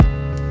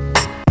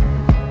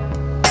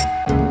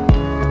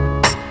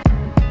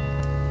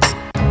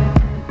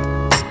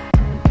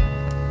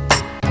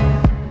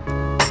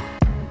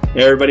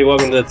Hey everybody,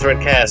 welcome to the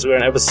Threadcast. We're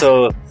on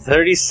episode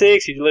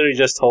 36. You literally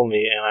just told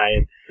me,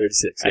 and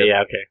 36.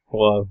 yeah, okay.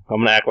 Well, I'm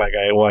gonna act like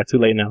too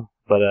late now.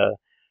 But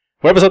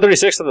we're episode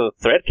 36 of the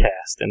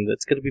Threadcast, and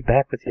it's good to be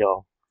back with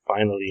y'all.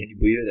 Finally. Can you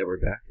believe it that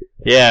we're back?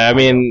 Yeah, I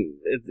mean,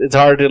 it's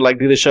hard to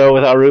do the show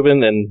without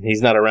Ruben, and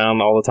he's not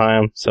around all the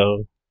time,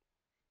 so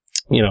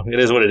it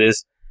is what it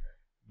is.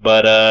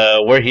 But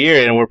we're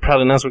here, and we're proud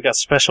to announce we got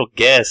special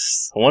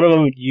guests. One of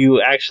them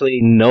you actually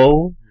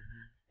know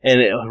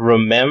and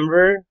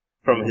remember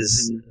from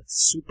his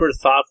super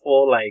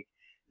thoughtful,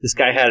 this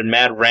guy had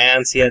mad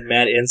rants, he had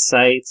mad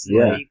insights.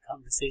 Yeah.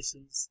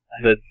 Conversations.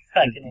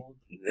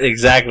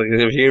 Exactly.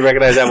 If you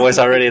recognize that voice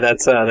already,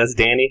 that's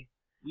Danny.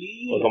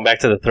 Yeah. Welcome back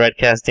to the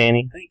Threadcast,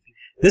 Danny. Thank you.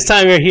 This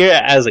time you're here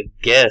as a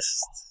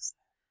guest,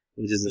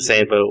 which is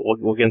insane, but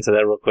we'll get into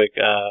that real quick.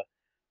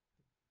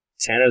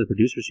 Tanner, the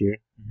producer's here.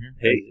 Mm-hmm.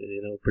 Hey,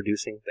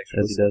 producing Thanks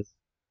for as he does.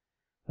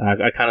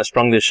 I kind of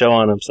sprung this show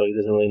on him, so he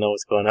doesn't really know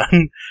what's going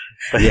on.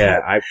 Yeah,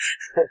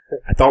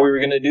 I thought we were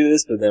gonna do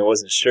this, but then I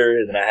wasn't sure,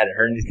 and then I hadn't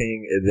heard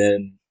anything, and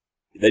then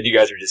you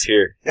guys were just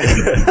here.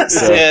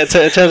 So. Yeah,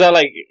 it turns out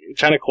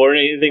trying to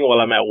coordinate anything while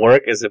I'm at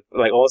work is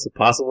almost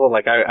impossible.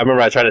 I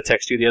remember I tried to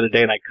text you the other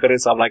day and I couldn't,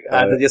 so I'm like,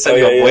 I have to just send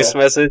you a voice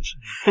message.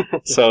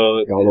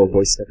 So got a little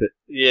voice snippet.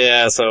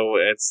 Yeah, so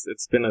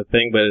it's been a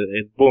thing, but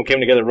it boom came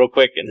together real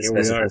quick, and here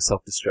we are.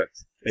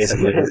 Self-destruct.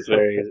 Basically, it's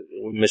very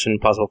Mission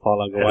Impossible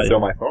Fallout. I throw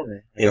my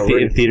phone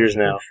in theaters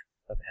now.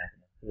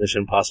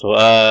 Mission Impossible.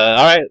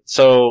 All right,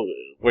 so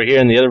we're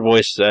here, and the other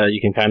voice you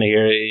can kind of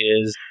hear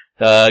is.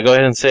 Go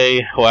ahead and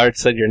say. Well, I already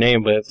said your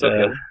name, but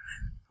okay.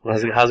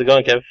 How's it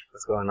going, Kev?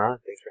 What's going on?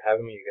 Thanks for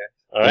having me, you guys.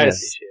 All right.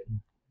 Yes.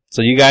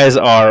 So you guys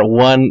are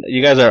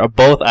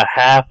both a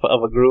half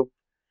of a group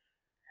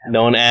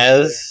known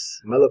as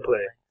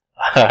MellowPlay.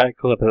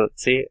 Cool.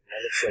 See,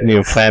 I didn't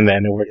even plan that,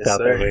 and it worked out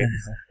that way.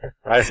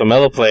 All right, so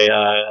MellowPlay.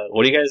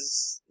 What do you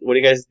guys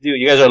do?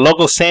 You guys are a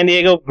local San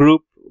Diego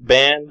group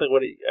band.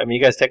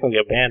 You guys technically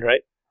a band,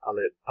 right? I'll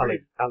let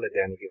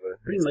Danny give a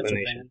pretty much a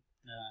explanation. band.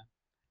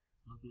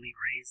 Locally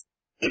raised.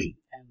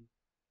 And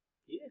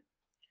yeah.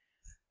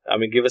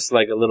 Give us a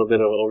little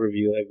bit of an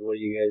overview. What do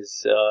you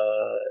guys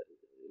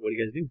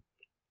do?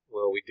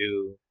 Well, we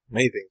do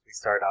many things. We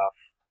start off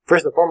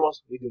first and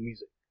foremost, we do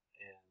music,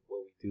 and what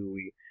we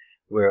do,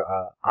 we're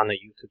on a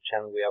YouTube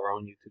channel. We have our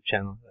own YouTube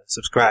channel.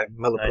 Subscribe,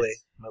 MellowPlay.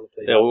 Nice.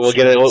 MellowPlay. Yeah, we'll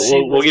get it.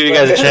 We'll give you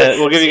guys a chance.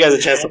 We'll give you guys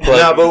a chance to plug.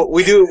 No, but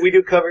we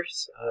do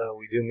covers.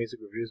 We do music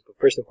reviews, but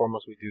first and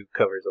foremost, we do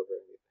covers over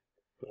everything.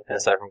 Okay. And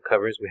aside from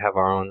covers, we have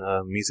our own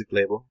music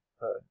label,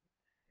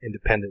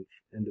 independent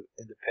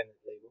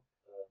label,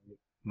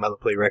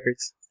 MellowPlay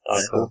Records. Oh,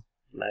 so, cool.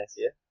 Nice.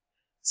 Yeah.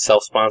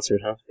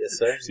 Self-sponsored, huh? Yes,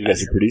 sir. So you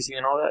guys are producing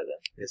and all that then?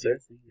 Yes, sir.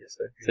 Yes,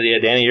 sir. So yeah,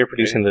 Danny, you're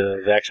producing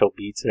the actual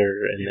beats and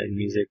the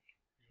music.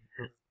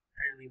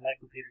 Apparently, my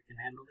computer can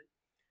handle it.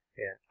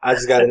 Yeah, I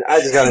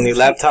just got a new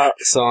laptop,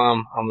 so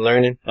I'm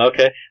learning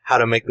how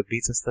to make the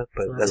beats and stuff.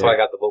 But that's why I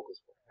got the vocals.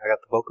 I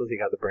got the vocals. He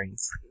got the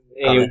brains.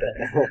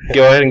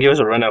 Go ahead and give us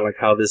a rundown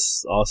how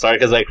this all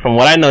started, because from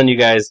what I know, you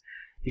guys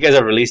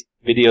have released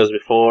videos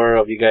before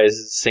of you guys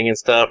singing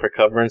stuff or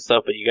covering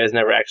stuff, but you guys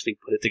never actually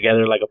put it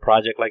together like a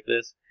project like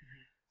this.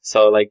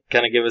 So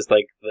kind of give us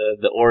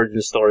the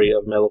origin story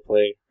of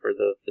MellowPlay for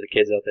the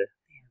kids out there.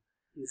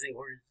 You say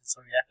origin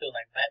story, I feel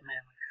like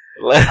Batman.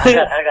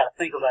 I gotta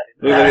think about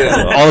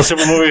it. All the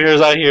super movie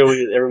heroes out here,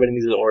 everybody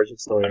needs an origin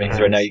story.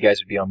 Because right now you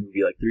guys would be on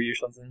movie 3 or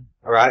something.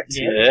 All right.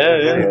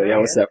 Yeah.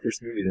 What's that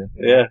first movie then?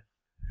 Yeah.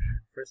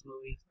 First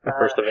movie. The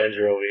first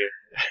Avenger over here.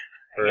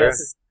 I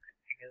guess.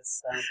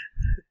 It's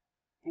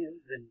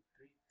been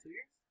 2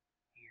 years.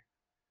 Yeah.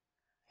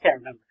 Can't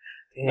remember.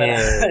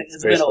 But,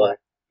 it's been a while.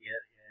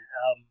 Yeah.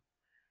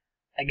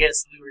 I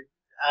guess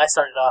I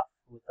started off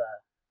with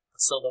a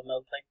solo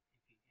MellowPlay.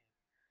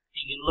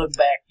 You can look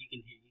back, you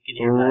can hear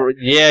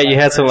you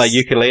had some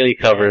ukulele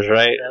covers,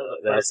 right?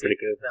 That was pretty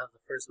good. That was the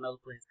first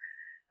MellowPlay's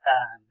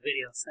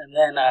videos. And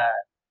then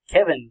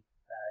Kevin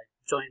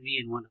joined me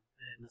in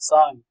a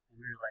song, and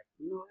we were like,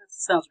 that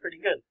sounds pretty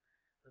good.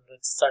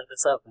 Let's start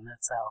this up, and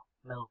that's how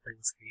MellowPlay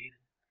was created.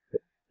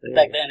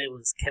 Back then it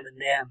was Kevin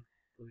Dam.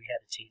 We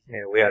had to change it.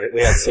 Yeah, we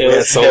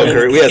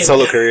had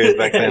solo careers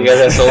back then. You guys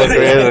had solo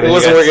careers. It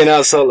wasn't working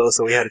out solo,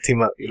 so we had to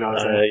team up. You know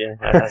what I'm saying?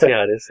 Yeah, I see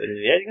how it is.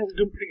 Yeah, you guys are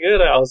doing pretty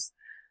good. I was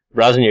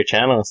browsing your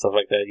channel and stuff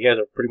like that. You guys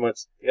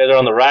are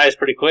on the rise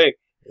pretty quick.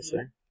 Yes,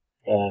 sir.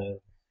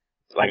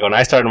 When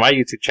I started my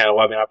YouTube channel,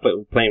 I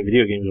playing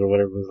video games or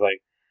whatever. It was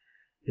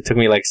it took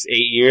me 8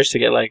 years to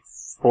get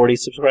 40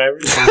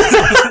 subscribers.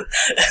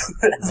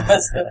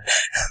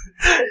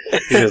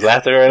 He just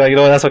laughed at her.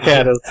 That's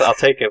okay. I'll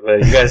take it.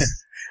 But you guys.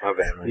 My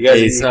bad, man.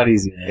 It's not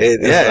easy, man.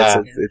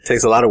 It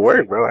takes a lot of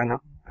work, bro. I know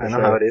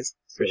how it is.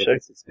 For sure.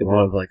 It's a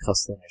lot of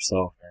hustling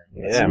yourself,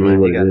 man. That's really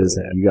what it is,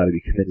 and you got to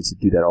be committed to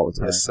do that all the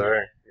time. Yes,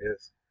 sir.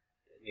 Yes.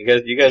 You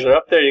guys are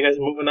up there. You guys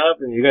are moving up,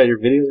 and your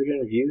videos are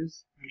getting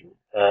views.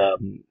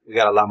 We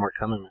got a lot more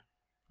coming, man.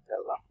 Got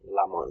a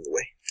lot more on the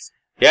way.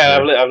 Yeah,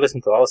 I've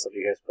listened to all the stuff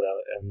you guys put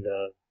out, and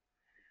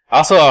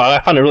also I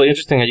found it really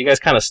interesting how you guys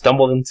kind of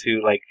stumbled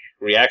into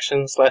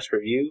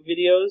reaction/review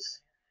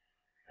videos.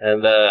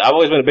 And I've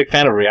always been a big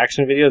fan of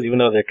reaction videos, even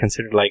though they're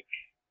considered like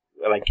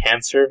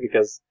cancer,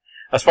 because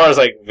as far as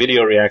like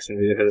video reaction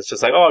videos, because it's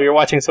just like, oh, you're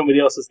watching somebody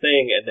else's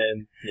thing, and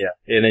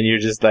then you're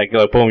just like,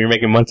 oh, boom, you're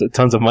making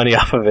tons of money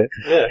off of it.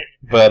 Yeah.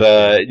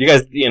 But you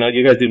guys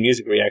do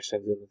music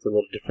reactions, and it's a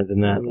little different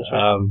than that.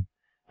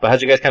 But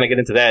how'd you guys kind of get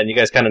into that? And you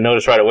guys kind of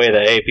noticed right away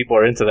that, hey, people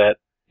are into that.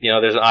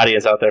 There's an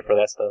audience out there for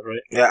that stuff,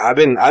 right? Yeah, I've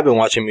been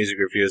watching music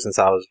reviews since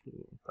I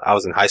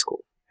was in high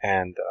school,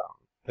 and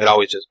it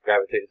always just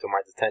gravitated to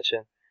my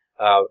attention.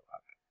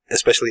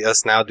 Especially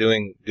us now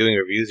doing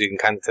reviews, you can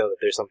kind of tell that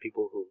there's some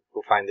people who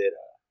find it,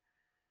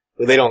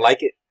 who they don't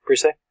like it per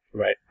se.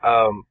 Right.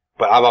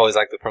 But I've always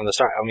liked it from the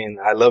start. I mean,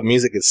 I love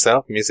music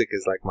itself. Music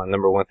is like my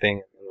number one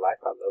thing in life.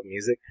 I love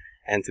music,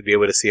 and to be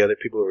able to see other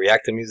people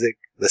react to music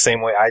the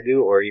same way I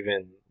do, or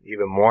even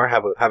more,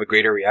 have a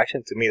greater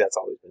reaction, to me that's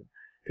always been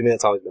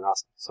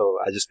awesome. So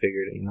I just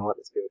figured, you know what,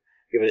 let's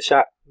give it a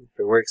shot. If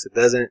it works, it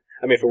doesn't.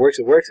 I mean, if it works,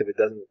 it works. If it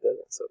doesn't, it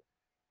doesn't. So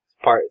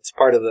it's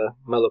part of the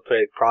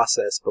MellowPlay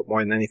process, but more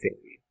than anything,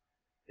 we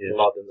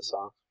involved in the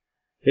song.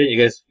 Yeah, you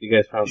guys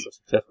found some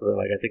success with it.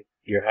 Like, I think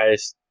your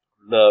highest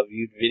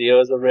viewed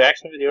video is a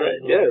reaction video, right?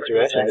 Yeah, it's a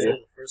reaction video.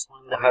 The first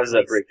one. How does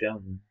that break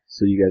down?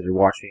 So you guys are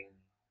watching,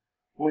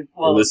 or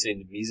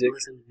listening to music,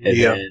 and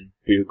then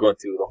we're going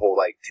through the whole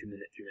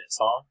 2-minute, 3-minute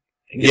song.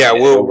 Yeah,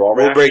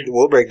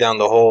 we'll break down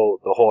the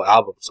whole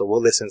album. So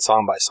we'll listen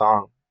song by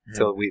song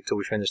till we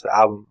finish the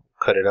album.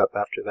 Cut it up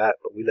after that,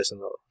 but we listen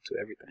to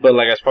everything. But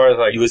as far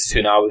as you listen to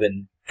an album,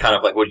 then kind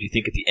of what do you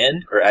think at the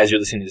end, or as you're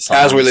listening to the song?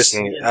 As we're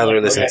listening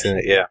to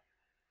it, yeah.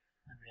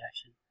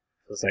 Reaction.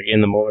 So it's in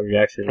the moment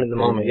reaction. In the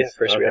moment, yeah.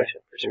 First reaction.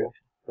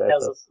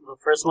 The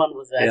first one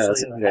was actually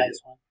the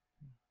highest one.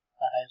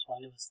 The highest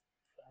one. It was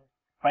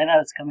right now.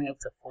 It's coming up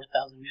to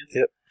 4,000 views.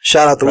 Yep.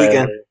 Shout out the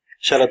Weeknd.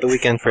 Shout out the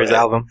Weeknd for his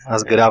album. That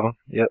was a good album.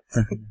 Yep.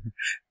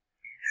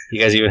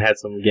 You guys even had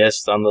some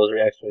guests on those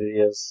reaction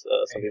videos.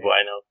 Some people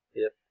I know.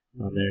 Yep.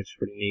 On there, it's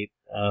pretty neat.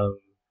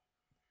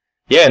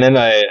 And then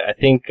I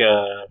think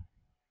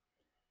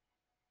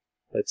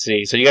let's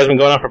see. So you guys been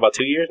going on for about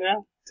 2 years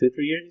now? 2 or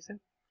 3 years, you said?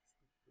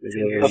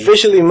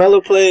 Officially,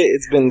 MellowPlay,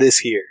 it's been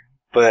this year.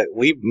 But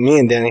me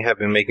and Danny have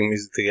been making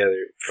music together.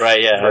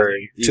 Right, yeah. For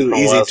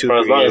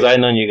as long as I've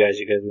known you guys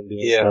been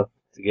doing stuff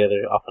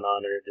together off and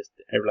on, or just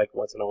every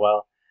once in a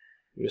while.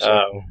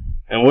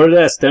 And where did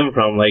that stem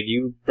from?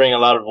 You bring a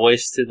lot of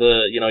voice to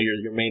the,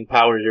 your main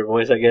power is your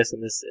voice, I guess, in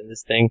this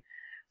thing.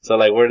 So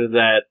where does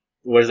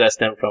that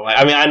stem from?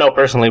 I mean, I know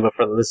personally, but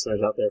for the listeners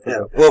out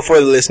there. Well, for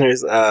the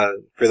listeners,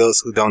 for those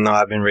who don't know,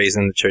 I've been raised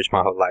in the church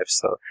my whole life,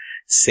 so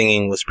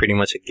singing was pretty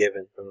much a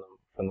given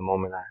from the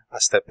moment I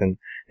stepped into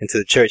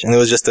the church, and it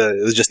was just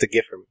a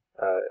gift for me.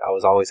 I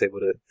was always able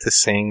to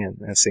sing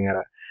and sing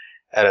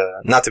at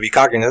a not to be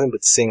cocky or nothing,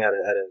 but sing at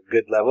a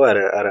good level, at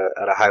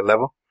a high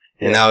level.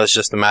 And now it's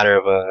just a matter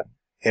of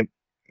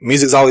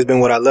music's always been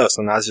what I love,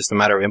 so now it's just a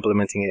matter of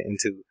implementing it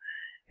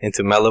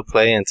into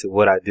MellowPlay, into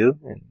what I do,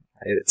 and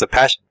it's a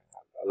passion.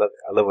 I love it.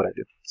 I love what I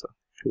do. So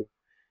cool.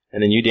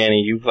 And then you,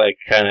 Danny, you've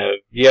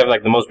you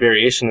have the most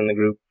variation in the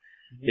group.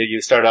 Mm-hmm.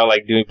 You started out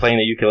playing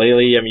the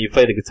ukulele. I mean, you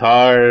played the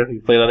guitar.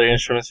 You played other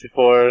instruments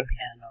before,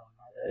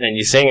 and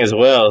you sing as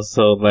well.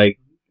 So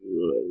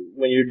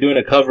when you're doing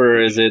a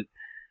cover,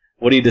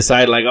 what do you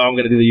decide? I'm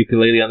going to do the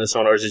ukulele on this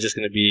one, or is it just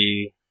going to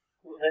be?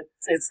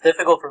 It's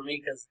difficult for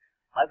me because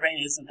my brain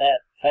isn't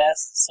that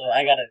fast, so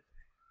I gotta.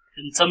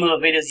 In some of the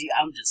videos,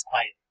 I'm just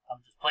quiet.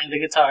 I'm just playing the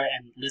guitar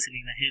and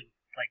listening to him,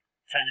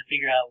 trying to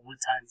figure out what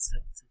times to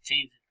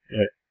change it.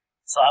 Right.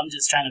 So I'm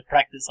just trying to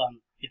practice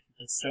on if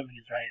the strumming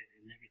is right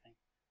and everything.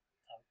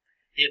 So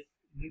if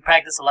we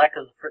practice a lot,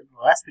 because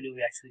the last video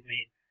we actually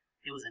made,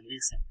 it was an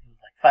instant. It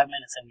was 5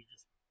 minutes, and we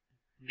just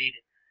made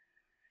it.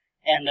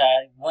 And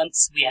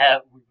once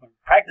we're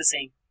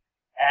practicing,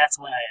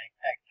 that's when I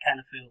kind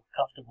of feel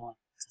comfortable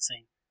to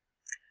sing.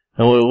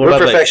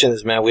 We're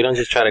perfectionists, man. We don't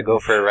just try to go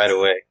for it right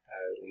away.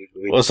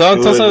 We do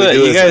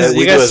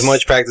as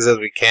much practice as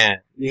we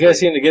can. You guys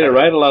seem to get it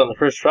right a lot on the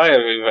first try.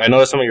 I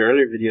noticed some of your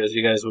earlier videos,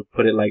 you guys would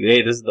put it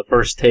hey, this is the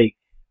first take.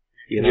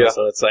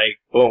 So it's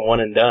boom, one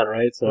and done,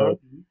 right? So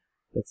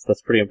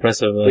that's pretty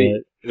impressive.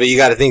 But you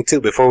got to think too.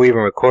 Before we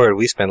even record,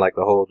 we spend the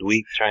whole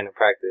week trying to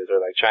practice, or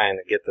trying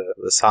to get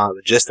the song,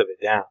 the gist of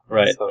it down.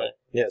 Right. So,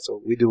 yeah.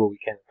 So we do what we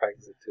can to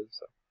practice it too.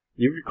 So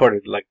you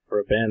recorded for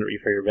a band,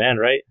 for your band,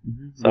 right?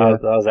 Mm-hmm. So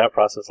how was that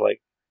process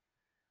like?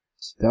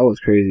 That was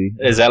crazy.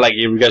 Is that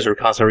you guys were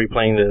constantly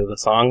replaying the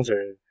songs,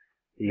 or?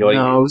 No,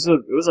 it was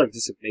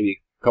just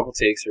maybe a couple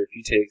takes or a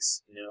few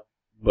takes,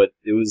 But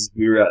we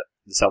were at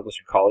the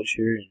Southwestern College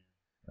here in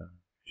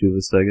Chula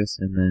Vista, I guess,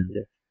 and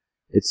then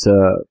it's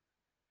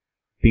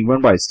being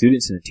run by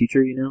students and a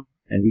teacher,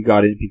 and we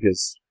got in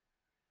because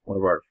one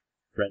of our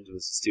friends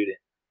was a student.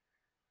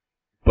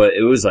 But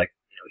it was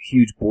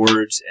huge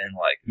boards and $1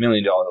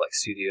 million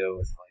studio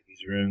with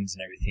these rooms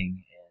and everything,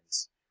 and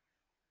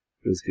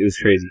it was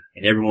crazy.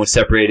 And everyone was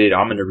separated.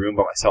 I'm in a room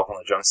by myself on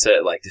the drum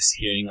set, just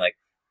hearing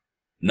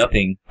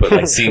nothing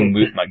but seeing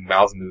my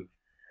mouths move.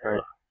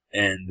 Right.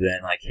 And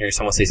then hearing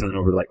someone say something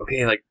over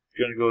okay,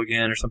 you want to go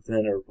again or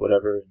something or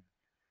whatever. And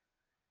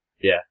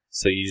yeah,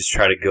 so you just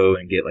try to go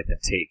and get like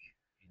that take,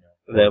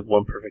 that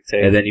one perfect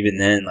take. And then even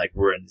then, like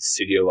we're in the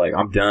studio, like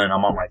I'm done,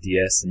 I'm on my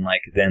DS, and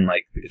like then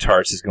like the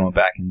guitarist is going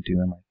back and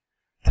doing like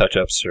touch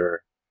ups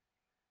or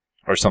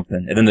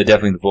something. And then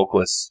definitely the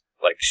vocalist,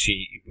 like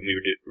when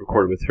we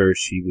recorded with her,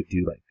 she would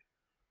do like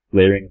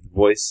layering of the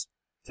voice.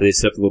 So they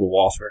set up the little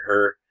walls for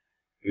her.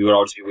 We would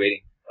all just be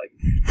waiting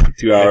like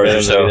 2 hours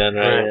or so. And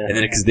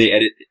then because they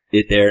edit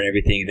it there and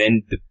everything,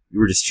 then we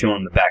were just chilling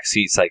in the back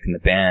seats, like in the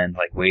band,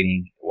 like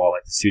waiting while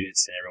like the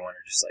students and everyone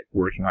are just like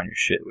working on your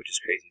shit, which is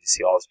crazy to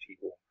see all these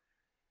people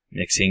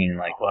mixing and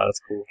like, wow,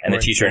 that's cool. And the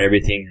teacher and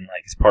everything, and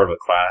like it's part of a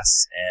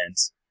class, and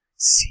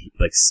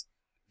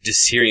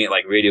just hearing it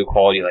like radio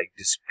quality, like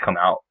just come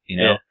out,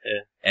 Yeah.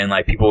 and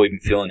like people even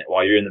feeling it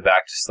while you're in the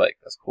back, just like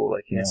that's cool,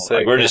 like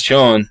like we're just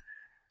chilling,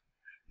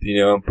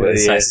 but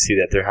it's nice to see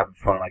that they're having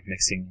fun, like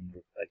mixing and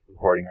like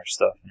recording our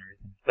stuff and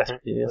everything.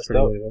 That's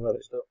dope.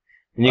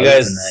 And you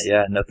guys,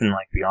 nothing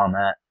like beyond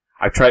that.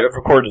 I've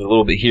recorded a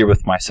little bit here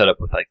with my setup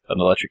with like an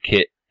electric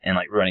kit and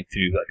like running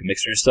through like a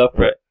mixer and stuff,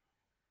 but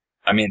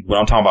I mean, what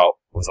I'm talking about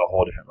was a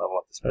whole different level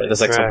at this place. There's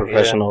like some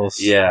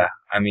professionals. Yeah.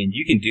 I mean,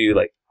 you can do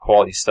like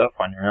quality stuff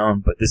on your own,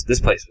 but this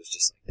place was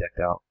just like decked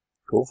out.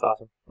 Cool. That's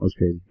awesome. It was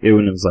crazy. It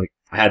was like,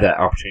 I had that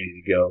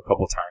opportunity to go a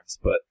couple times,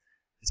 but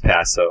it's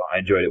passed, so I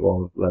enjoyed it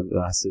while it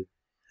lasted.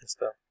 Good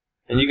stuff.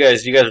 And you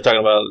guys were talking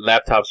about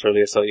laptops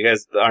earlier, so you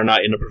guys are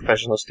not in a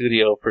professional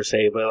studio per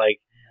se, but like,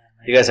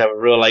 you guys have a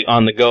real like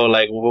on the go,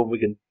 like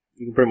you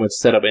can pretty much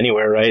set up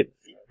anywhere, right?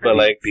 But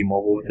like be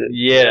mobile with it.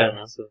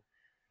 Yeah. So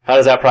how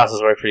does that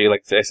process work for you?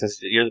 Like, since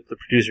you're the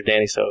producer,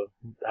 Danny, so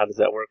how does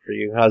that work for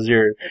you?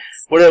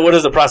 What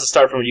does the process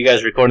start from you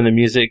guys recording the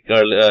music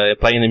or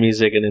playing the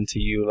music, and then to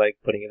you like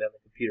putting it on the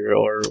computer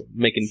or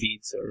making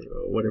beats or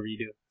whatever you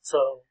do?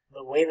 So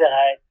the way that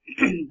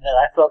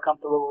I felt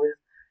comfortable with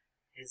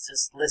is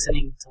just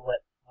listening to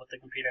what the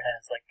computer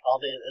has, like all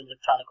the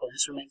electronic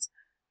instruments.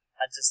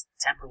 I just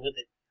tamper with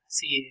it,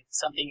 see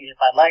something if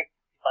I like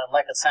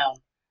a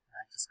sound,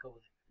 I just go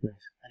with it.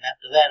 Nice. And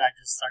after that, I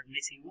just start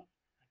mixing,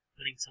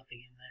 putting something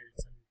in there,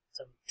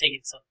 some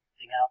taking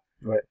something out.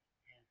 Right.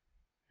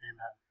 And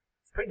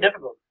it's pretty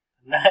difficult.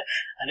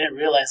 I didn't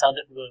realize how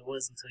difficult it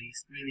was until you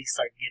really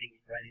start getting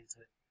right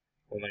into it.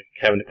 And like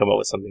having to come up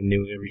with something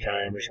new every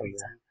time or something.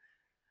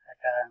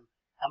 Like,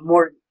 I'm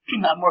more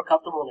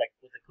comfortable like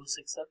with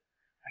acoustic stuff.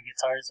 My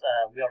guitars,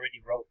 we already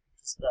wrote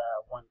just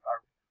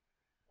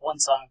one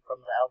song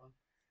from the album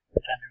we're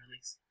trying to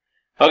release.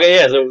 Okay,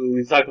 yeah. So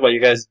we talked about you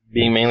guys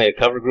being mainly a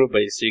cover group,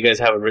 but so you guys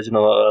have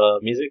original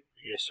music.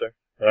 Yes, sir.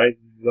 All right,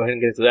 go ahead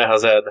and get into that.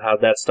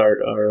 How'd that start?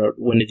 Or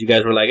when did you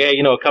guys were like, hey,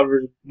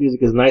 cover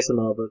music is nice and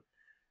all, but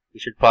we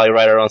should probably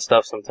write our own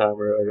stuff sometime,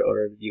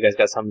 or you guys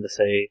got something to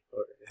say?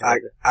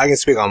 I can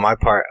speak on my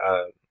part.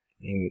 I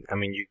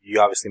mean, you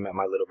obviously met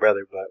my little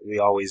brother, but we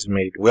always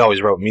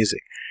wrote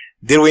music.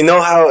 Did we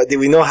know how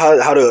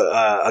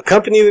to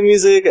accompany the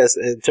music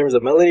in terms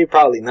of melody?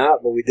 Probably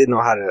not, but we did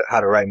know how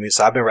to write music.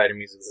 So I've been writing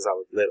music since I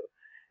was little,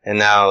 and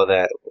now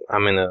that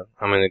I'm in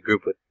a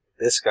group with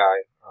this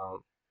guy,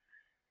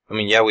 I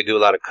mean, yeah, we do a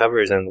lot of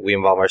covers and we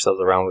involve ourselves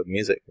around with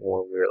music.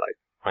 Well, we were like,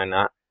 why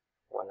not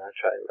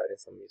try writing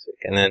some music?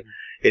 And then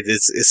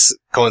it's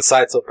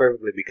coincides so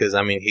perfectly because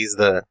I mean he's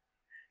the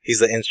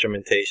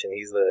instrumentation,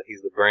 he's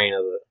the brain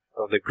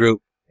of the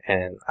group,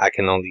 and I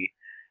can only.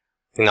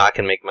 I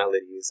can make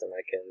melodies and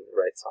I can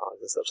write songs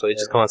and stuff. So it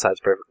just coincides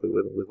perfectly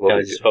with what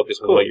we just focus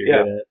with what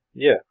you're good at.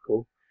 Yeah,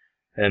 cool.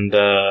 And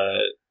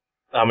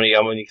how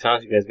many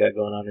songs you guys got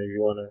going on? If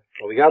you want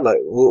to, we got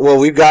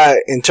we've got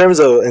in terms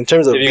of. If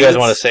you beats, guys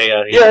want to say,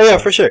 yeah,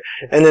 for sure.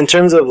 And in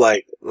terms of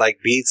like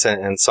beats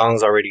and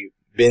songs already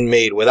been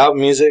made without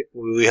music,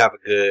 we have a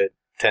good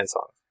 10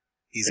 songs,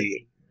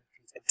 easy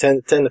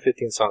 10 to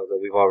 15 songs that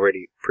we've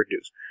already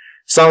produced.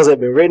 Songs that have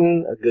been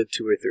written, a good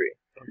 2 or 3.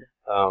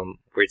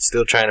 We're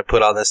still trying to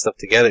put all that stuff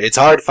together. It's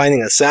hard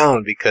finding a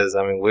sound because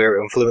I mean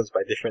we're influenced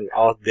by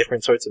all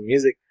different sorts of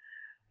music.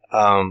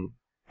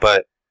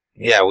 But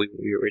yeah,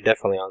 we're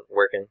definitely on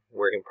work in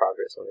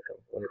progress when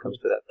it comes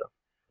to that though.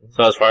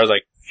 So as far as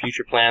like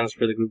future plans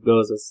for the group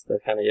goes,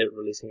 that's kind of it.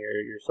 Releasing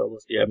your solo,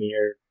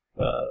 your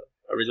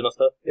original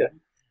stuff. Yeah.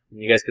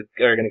 And you guys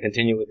are going to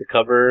continue with the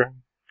cover.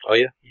 Oh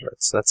yeah,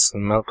 that's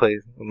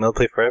MellowPlay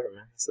forever,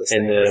 man.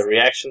 And the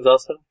reactions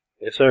also.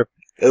 Yes, sir.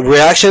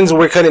 Reactions,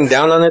 we're cutting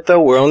down on it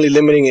though. We're only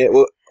limiting it.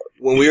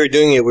 When we were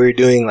doing it, we were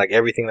doing like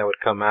everything that would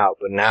come out.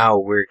 But now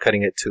we're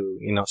cutting it to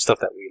stuff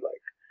that we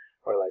like,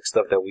 or like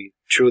stuff that we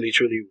truly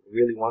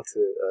really want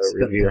to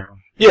review.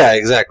 Yeah,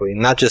 exactly.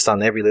 Not just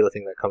on every little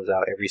thing that comes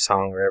out, every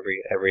song or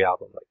every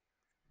album. Like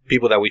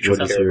people that we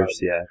truly care about.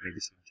 Yeah, maybe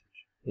some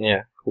attention.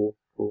 Yeah, cool.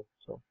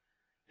 So.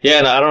 Yeah,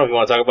 and I don't know if you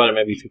want to talk about it.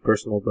 Maybe too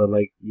personal, but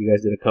like you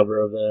guys did a cover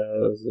of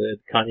the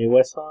Kanye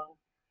West song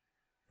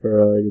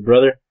for your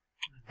brother.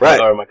 Right.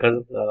 Or my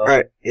cousin.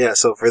 Right. Yeah,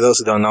 so for those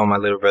who don't know, my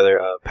little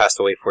brother passed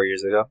away 4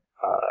 years ago.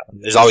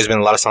 There's always been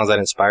a lot of songs that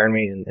inspire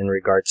me in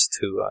regards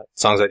to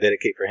songs I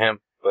dedicate for him.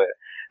 But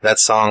that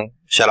song,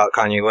 shout out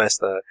Kanye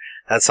West,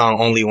 that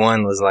song Only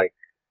One was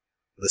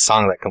the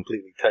song that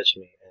completely touched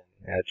me,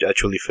 and I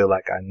truly feel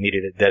like I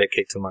needed to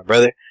dedicate to my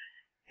brother.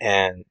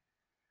 And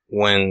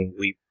when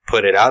we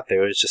put it out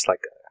there, it was just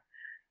like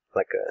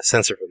a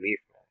sense of relief.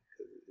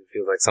 It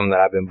feels like something that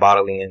I've been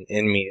bottling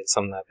in me. It's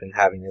something that I've been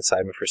having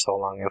inside me for so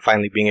long, and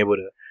finally being able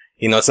to,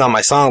 it's not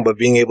my song, but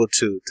being able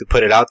to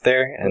put it out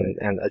there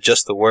and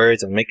adjust the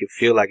words and make it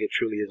feel like it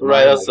truly is.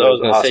 Right, mine. I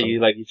was gonna say, you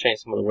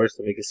changed some of the words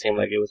to make it seem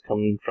like it was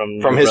coming from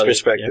his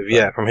perspective.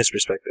 Yeah, from his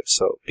perspective.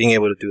 So being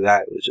able to do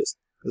that was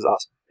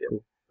awesome. Yeah.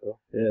 Cool.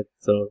 Yeah,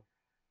 so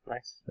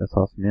nice. That's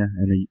awesome. Yeah,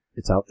 and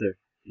it's out there.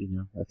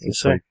 That's Yes,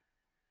 just sir. like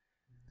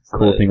the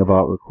cool thing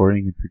about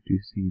recording and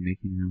producing and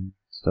making your own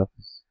stuff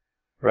is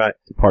Right.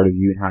 It's a part of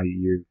you and how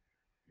you're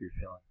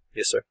feeling.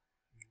 Yes, sir.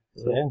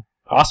 So, yeah,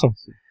 awesome.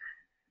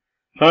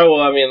 All right,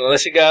 well, I mean,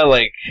 unless you got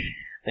like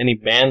any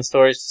band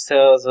stories to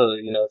tell, so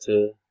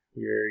to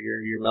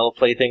your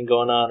MellowPlay thing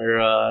going on, or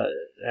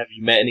have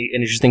you met any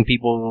interesting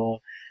people?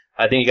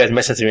 I think you guys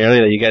mentioned to me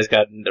earlier that you guys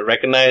got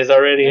recognized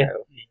already. Yeah.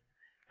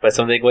 But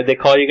what they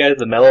call you guys,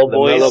 the Mellow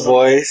Boys? The Mellow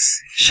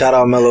Boys. Shout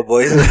out Mellow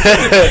Boys.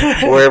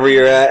 Wherever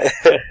you're at.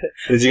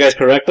 Did you guys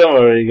correct them,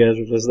 or you guys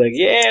were just like,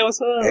 yeah,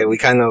 what's up? Hey, we're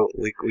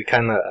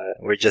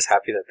just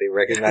happy that they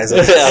recognize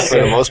us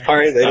for the most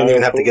part. They didn't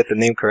even have to get the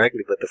name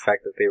correctly, but the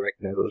fact that they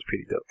recognized us was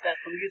pretty dope. That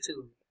from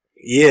YouTube.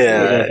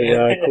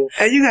 Yeah. Cool.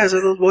 Hey, you guys are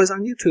those boys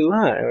on YouTube,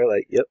 huh? And we're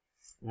like, yep.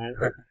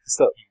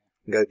 So,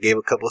 gave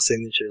a couple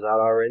signatures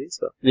out already,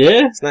 so.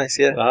 Yeah? It's nice,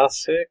 yeah. Oh,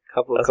 sick.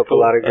 Couple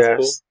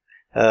autographs.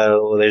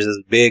 Well, there's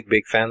this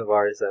big fan of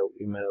ours that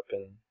we met up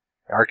in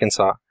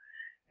Arkansas,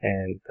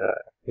 and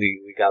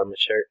we got him a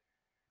shirt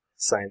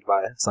signed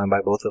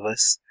by both of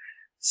us.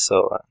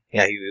 So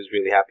yeah, he was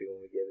really happy when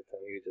we gave it to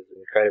him. He was just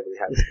incredibly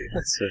happy.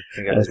 So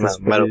he got his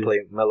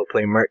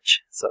MellowPlay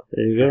merch. So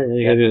there you go.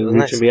 You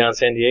guys should be on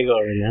San Diego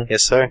already, huh?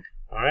 Yes, sir.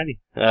 Alrighty.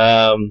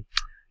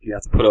 You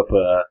have to put up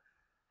a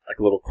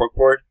little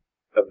corkboard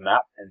of a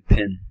map and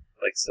pin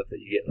stuff that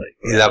you get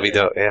that'd be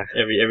dope. Yeah.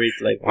 Every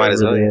might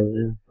as well. Yeah,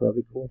 that'd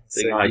be cool.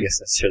 So, I guess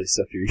necessarily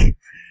stuff you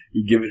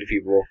give it to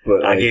people,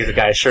 but I gave the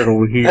guy a shirt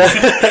over here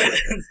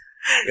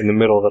in the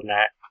middle of the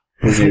night.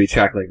 Maybe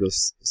track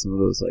some of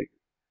those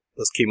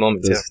key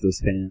moments. Those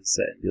fans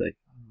that be like,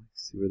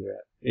 see where they're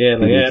at. Yeah,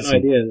 I had no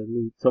idea.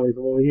 Somebody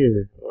from over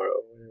here or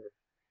whatever.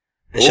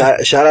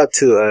 Cool. Shout out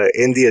to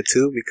India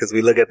too, because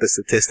we look at the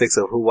statistics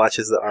of who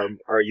watches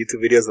our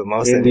YouTube videos the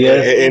most.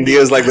 India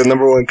is like the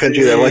number one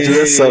country that watches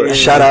us. So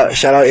shout out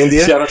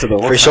India. Shout out to the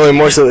for showing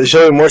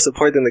more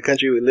support than the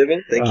country we live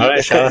in. Thank you.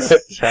 Right, shout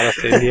out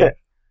to India.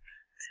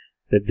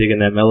 They're digging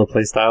that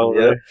MellowPlay style over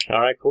there.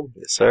 All right, cool.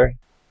 Yes, sir.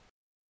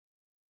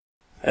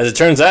 As it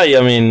turns out,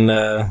 having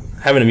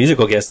a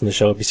musical guest in the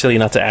show, it'd be silly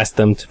not to ask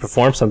them to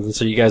perform something.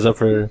 So you guys up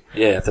for?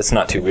 Yeah, that's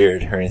not too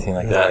weird or anything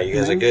like that. You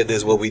guys are good. This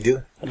is what we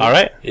do. All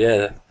right.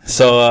 Yeah.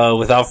 So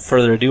without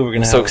further ado, we're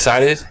gonna. So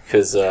excited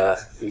because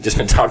we've just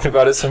been talking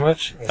about it so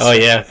much. Oh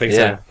yeah, big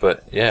time.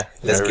 But yeah,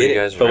 let's get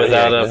it. But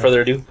without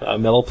further ado,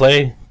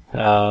 MellowPlay,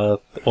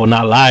 well,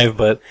 not live,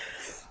 but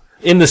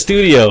in the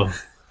studio.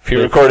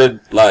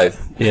 Pre-recorded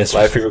live. Yes,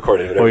 live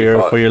pre-recorded for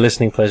your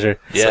listening pleasure.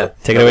 Yeah, so,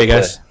 take it away,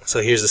 guys.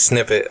 So here's a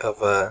snippet of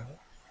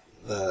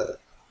the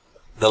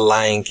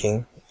Lion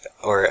King,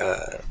 or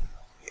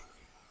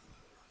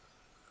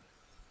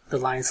The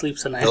Lion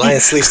Sleeps Tonight. The Lion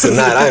Sleeps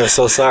Tonight. I am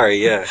so sorry.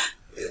 Yeah.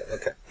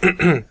 Okay.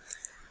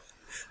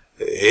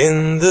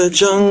 In the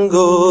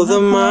jungle,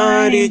 the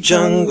mighty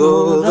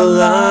jungle, the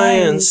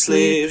lion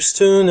sleeps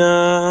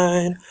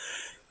tonight.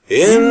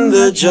 In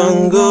the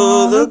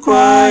jungle, the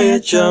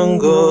quiet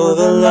jungle,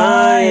 the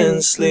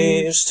lion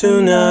sleeps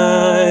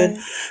tonight.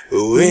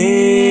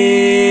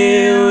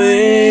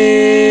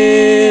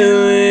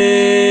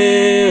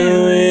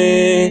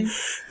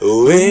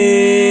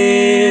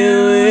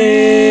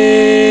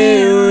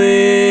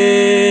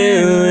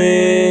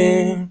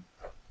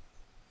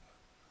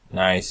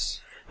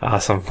 Nice.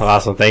 Awesome.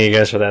 Thank you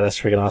guys for that. That's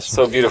freaking awesome.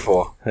 So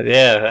beautiful.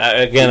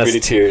 Yeah. Again, pretty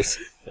tears.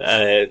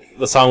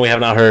 The song we have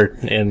not heard.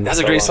 That's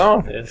a great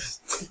song. Yes.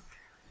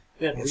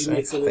 Yeah,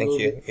 thank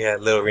you. Yeah,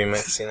 little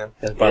remix,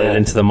 That's brought it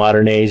into the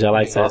modern age. I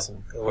like that.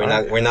 Awesome. We're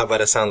not about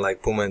to sound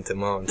like Puma and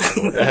Timon.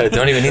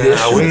 Don't even need it.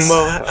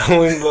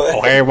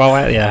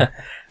 Yeah.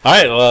 All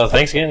right. Well,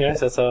 thanks again, guys.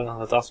 That's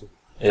awesome.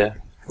 Yeah.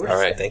 All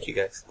right. Thank you,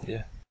 guys.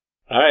 Yeah.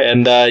 All right,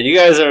 and you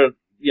guys are,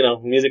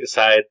 music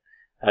aside,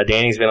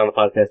 Danny's been on the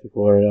podcast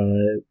before,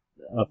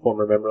 a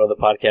former member of the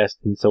podcast,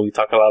 and so we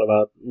talk a lot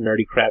about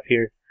nerdy crap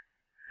here.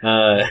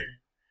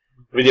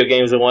 Video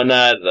games and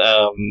whatnot.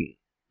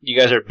 You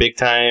guys are big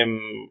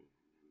time.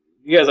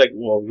 You guys are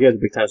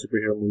big time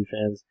superhero movie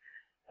fans.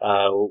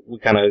 We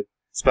kind of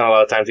spent a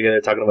lot of time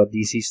together talking about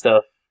DC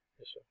stuff.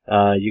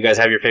 You guys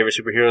have your favorite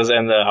superheroes,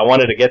 and I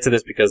wanted to get to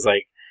this because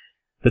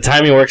the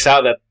timing works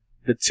out that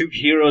the two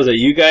heroes that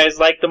you guys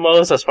like the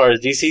most, as far as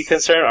DC is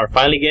concerned, are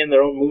finally getting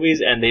their own movies,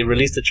 and they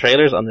released the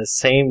trailers on the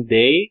same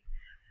day.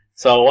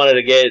 So I wanted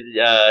to get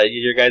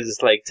your guys'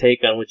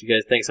 take on what you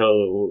guys think.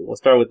 So we'll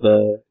start with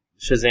the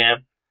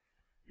Shazam.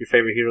 Your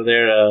favorite hero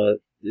there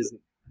is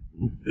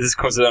This is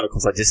coincidental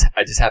because I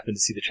just happened to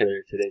see the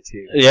trailer today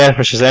too. Yeah,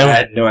 for Shazam. I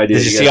had no idea.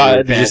 Did you see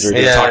all? Did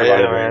you talking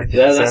about it?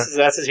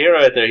 That's his hero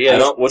right there. Yeah. I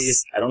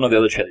don't know the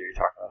other trailer you're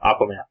talking about.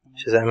 Aquaman.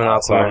 Shazam and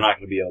Aquaman. So I'm not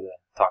going to be able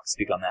to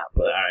speak on that.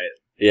 But all right.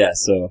 Yeah.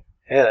 So.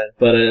 Yeah.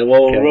 But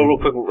real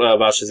quick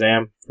about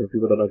Shazam for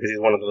people who don't know, because he's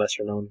one of the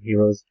lesser known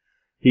heroes.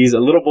 He's a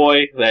little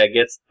boy that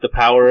gets the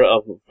power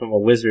from a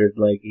wizard.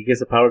 Like, he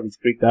gets the power of these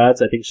Greek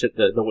gods. I think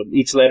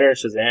each letter,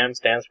 Shazam,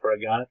 stands for a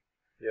god.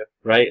 Yeah.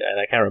 Right? And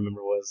I can't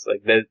remember what it was.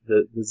 Like,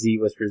 the Z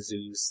was for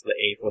Zeus, the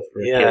A was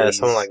for Achilles. Yeah,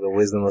 something like the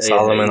wisdom of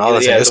Solomon. All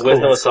that. Yeah, the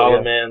wisdom of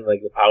Solomon,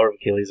 like the power of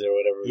Achilles or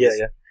whatever.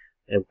 Yeah.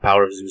 And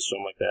power of Zeus,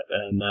 something like that.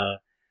 And,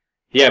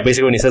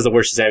 basically when he says the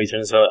word Shazam, he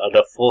turns into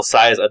a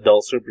full-size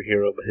adult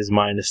superhero, but his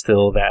mind is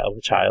still that of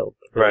a child.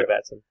 Right.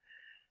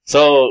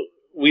 So,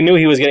 we knew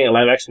he was getting a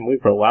live-action movie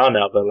for a while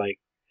now, but, like,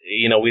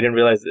 we didn't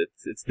realize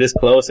it's this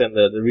close, and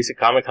the recent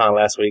Comic-Con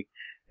last week,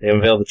 they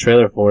unveiled the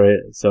trailer for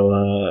it, so,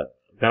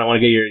 kind of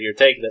want to get your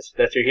take.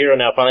 That's your hero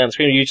now, finally on the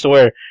screen. You used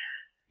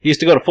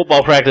to go to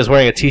football practice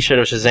wearing a t-shirt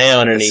of Shazam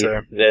underneath.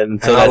 Yes,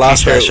 so I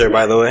lost that shirt,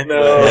 by the way.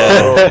 No.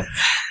 Yeah.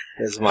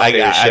 I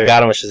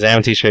got him a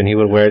Shazam t-shirt, and he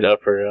would wear it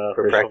up for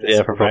practice.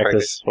 Yeah, for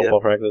practice. Football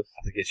practice. I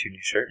have to get you a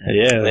new shirt.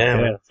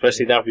 Yeah.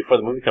 Especially now before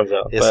the movie comes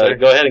out. Yes, but sir.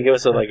 go ahead and give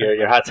us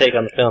your hot take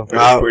on the film.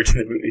 Forward to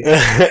the movie.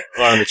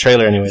 Or on the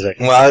trailer, anyways.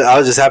 Well, I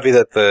was just happy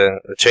that the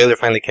trailer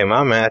finally came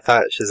out, man. I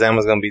thought Shazam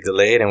was going to be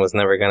delayed and was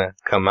never going to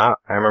come out.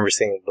 I remember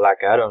seeing Black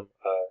Adam.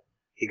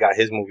 He got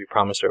his movie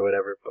promised or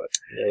whatever, but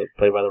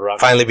played by The Rock.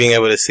 Finally being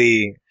able to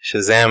see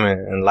Shazam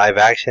in live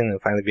action and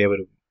finally be able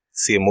to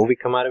see a movie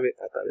come out of it,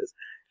 I thought it was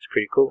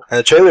pretty cool. And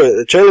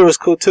the trailer was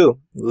cool too.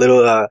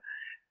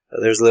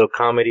 There's a little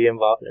comedy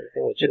involved and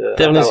everything, which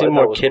definitely seemed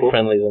more kid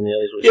friendly than the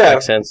others, which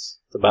makes sense.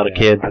 It's about a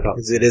kid.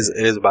 It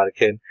is about a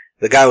kid.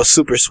 The guy was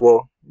super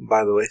swole,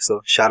 by the way.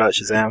 So shout out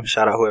Shazam.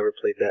 Shout out whoever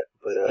played that.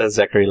 But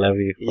Zachary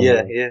Levi.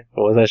 Yeah.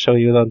 What was that show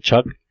you was on?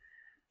 Chuck.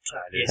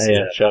 Yes,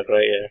 Chuck.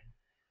 Right. Yeah.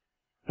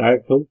 All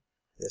right. Cool.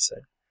 Yes,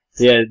 sir.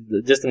 Yeah,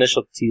 just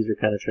initial teaser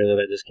kind of trailer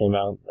that just came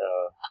out.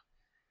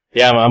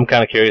 I'm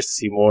kind of curious to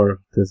see more,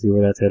 to see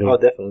where that's heading. Oh,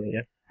 definitely.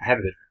 Yeah. I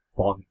haven't been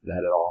following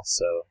that at all,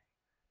 so.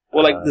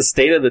 Well, the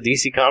state of the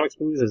DC Comics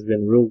movies has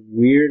been real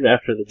weird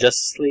after the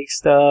Justice League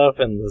stuff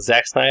and the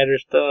Zack Snyder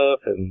stuff,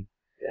 and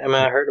yeah,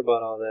 man, I heard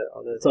about all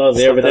that. It's all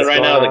there, but then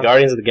right now the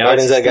Guardians of the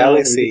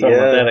Galaxy.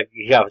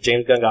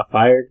 James Gunn got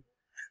fired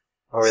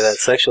over that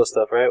sexual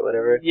stuff, right?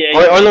 Whatever. Yeah.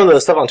 The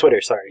stuff on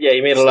Twitter. Sorry. Yeah,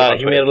 he made a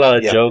lot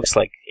of jokes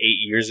like 8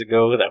 years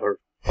ago that were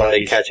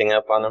probably catching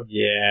up on him.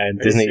 Yeah, and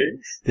Disney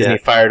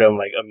fired him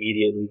like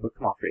immediately.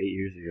 Come on, for 8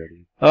 years ago,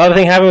 dude. A lot of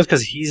things happened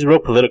because he's real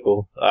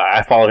political.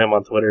 I followed him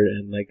on Twitter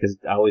and cause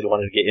I always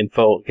wanted to get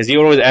info because he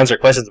would always answer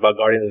questions about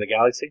Guardians of the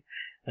Galaxy,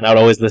 and I would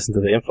always listen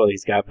to the info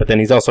he's got. But then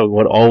he's also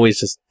would always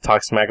just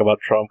talk smack about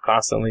Trump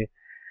constantly.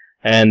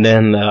 And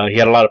then he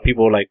had a lot of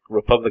people like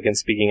Republicans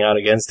speaking out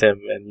against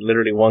him, and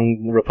literally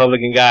one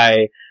Republican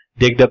guy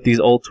digged up these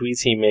old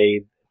tweets he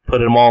made, put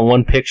them all in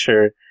one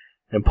picture,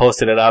 and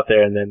posted it out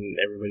there, and then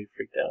everybody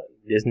freaked out.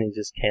 Disney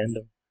just canned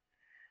him.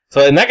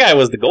 So, and that guy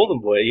was the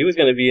golden boy. He was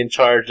going to be in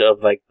charge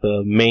of, like,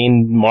 the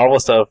main Marvel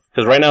stuff,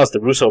 because right now it's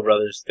the Russo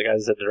brothers, the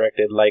guys that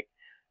directed, like,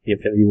 the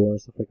Infinity War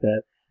and stuff like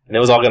that. And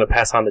it was all going to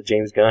pass on to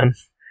James Gunn.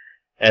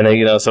 And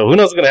then, so who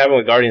knows what's going to happen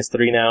with Guardians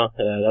 3 now?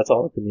 That's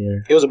all up in the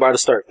air. He was about to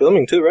start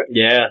filming too, right?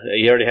 Yeah,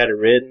 he already had it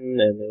written,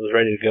 and it was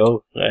ready to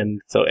go.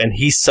 And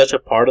he's such a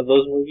part of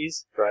those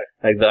movies. Right.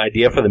 Like, the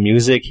idea for the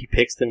music, he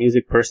picks the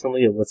music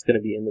personally of what's going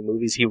to be in the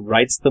movies. He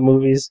writes the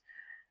movies.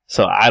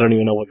 So I don't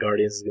even know what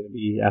Guardians is going to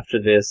be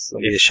after this.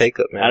 It'll be a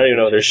shake-up, man. I don't even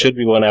know. There should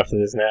be one after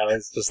this now.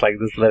 It's just like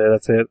this letter,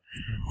 that's it.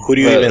 Who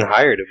do you even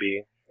hire to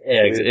be?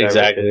 Yeah,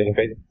 exactly.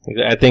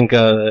 I think,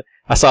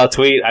 I saw a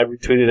tweet, I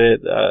retweeted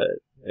it,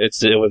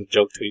 it was a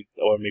joke tweet,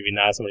 or maybe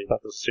not, somebody thought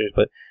this was serious,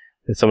 but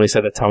somebody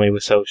said that Tommy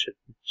Wiseau should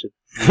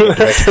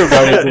director of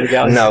Guardians of the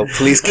Galaxy. No,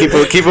 please keep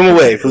him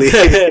away, please.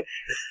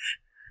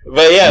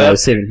 But yeah, I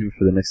was saving him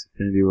for the next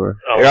Infinity War.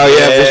 Oh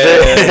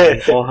yeah,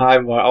 for sure.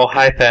 Oh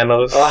hi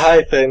Thanos. Oh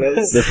hi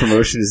Thanos. The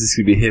promotion is this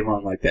could be him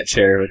on like that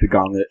chair with the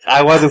gauntlet.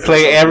 I want to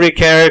play every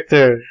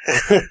character.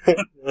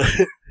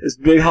 This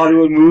big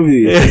Hollywood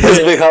movie. This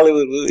big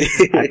Hollywood movie.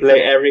 I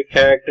play every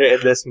character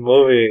in this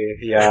movie.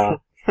 Yeah.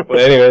 But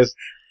anyways,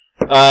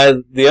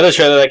 the other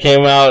trailer that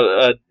came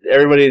out,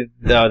 everybody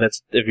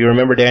that's if you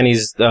remember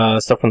Danny's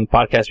stuff from the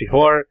podcast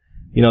before,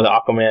 you know the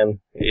Aquaman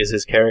is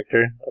his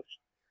character.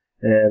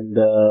 And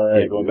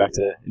going back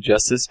to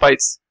Injustice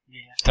fights.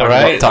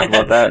 Yeah. Talking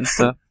about that and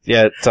stuff.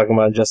 Yeah, talking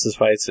about Injustice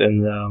fights,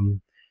 and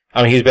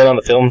I mean he's been on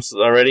the films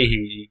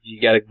already.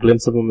 You got a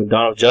glimpse of him in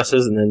Dawn of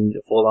Justice, and then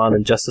full on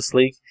in Justice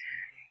League.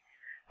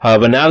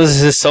 But now this is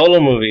his solo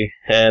movie,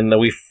 and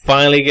we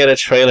finally get a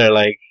trailer.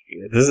 Like,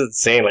 this is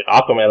insane. Like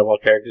Aquaman of all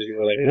characters, you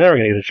were like, you're never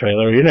gonna get a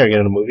trailer. You're never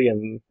getting a movie.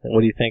 And what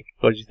do you think?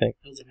 What did you think?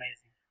 It was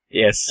amazing.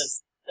 Yes.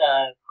 Just,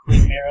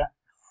 Queen Mira.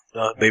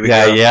 Baby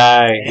girl.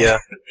 Yeah.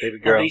 Baby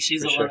girl. I think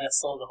she's the one that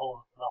sold the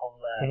whole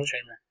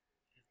trailer.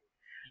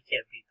 You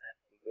can't beat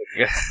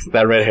that.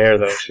 That red hair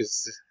though,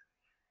 she's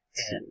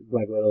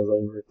Black Widow's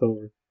over. It's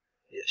over.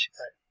 Yeah, she's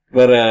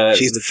But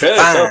she's the trailer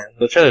fine. itself,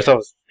 the trailer itself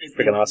was It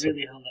freaking awesome.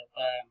 really held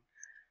up.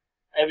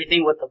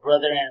 Everything with the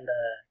brother and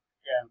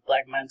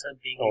Black Manta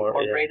being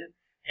incorporated.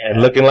 Yeah.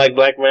 And looking like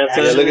Black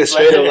Manta. Yeah, looking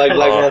straight up like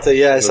Black Manta.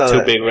 Yeah, I saw two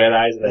that. big red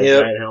eyes and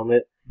that giant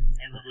helmet.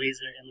 And the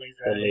laser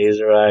The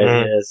laser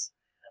eyes, yes.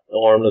 The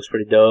arm looks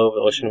pretty dope.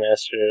 The Ocean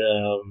Master.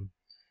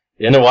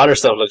 The underwater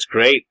stuff looks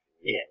great.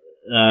 Yeah.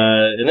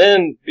 And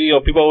then,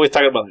 people always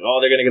talk about, like,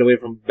 they're going to get away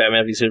from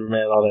Batman v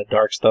Superman, all that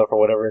dark stuff or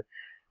whatever.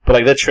 But,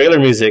 like, the trailer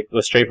music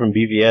was straight from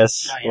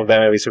BVS with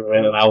Batman v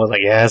Superman, and I was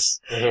like, yes.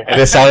 And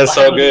it sounded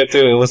so good,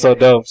 too. It was so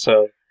dope.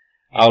 So,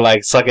 I was,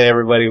 like, sucking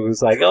everybody who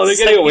was like, they're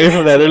getting away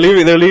from that. They're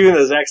leaving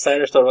the Zack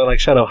Snyder stuff. I'm like,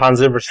 shut up. Hans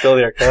Zimmer's still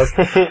there, cuz.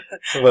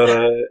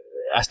 But,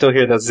 I still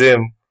hear the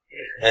Zim.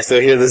 I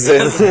still hear the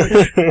Zim.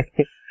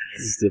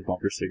 This is the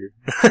bumper sticker.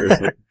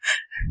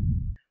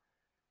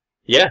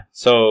 Yeah,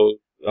 so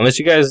unless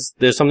you guys,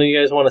 there's something you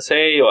guys want to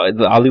say,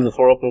 I'll leave the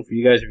floor open for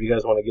you guys if you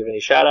guys want to give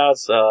any shout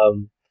outs.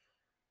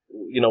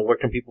 Where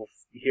can people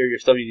hear your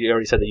stuff? You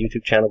already said the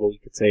YouTube channel, but we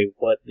could say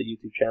what the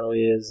YouTube channel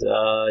is.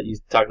 You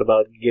talked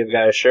about give a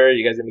guy a shirt.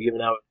 You guys gonna be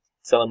giving out,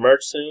 selling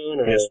merch soon?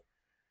 Or? Yes.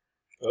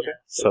 Okay.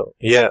 So,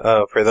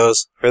 yeah, for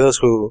those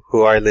who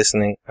are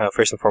listening,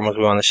 first and foremost,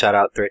 we want to shout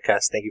out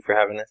Threadcast. Thank you for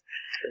having us.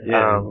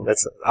 Yeah.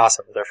 That's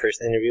awesome. It's our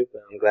first interview,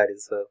 but I'm glad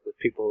it's with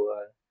people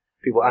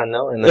I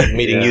know, and then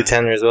meeting you,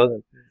 Tanner, as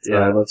well.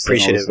 I love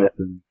appreciative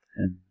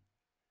and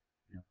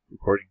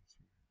recording.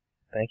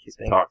 Thank you.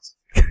 Talks.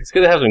 It's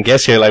good to have some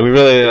guests here. Like, we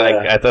really,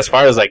 as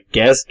far as, like,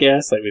 guests,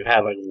 like, we've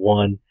had, like,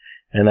 one.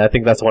 And I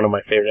think that's one of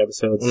my favorite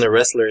episodes. And the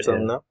wrestler or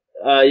something, no?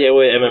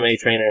 With MMA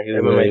trainer. He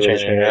was MMA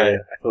trainer, yeah.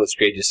 I feel it's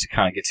great just to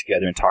kind of get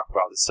together and talk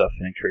about this stuff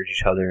and encourage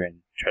each other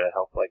and try to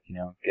help,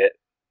 get,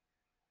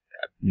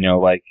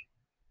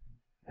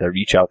 the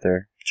reach out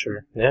there.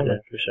 Sure. Yeah,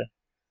 man, for sure.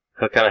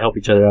 Kind of help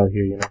each other out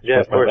here,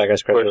 Yeah, of course.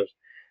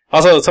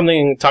 Also,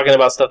 talking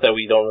about stuff that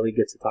we don't really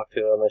get to talk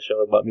to on the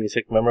show about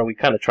music. Remember, we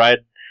kind of tried.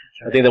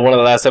 I think that one of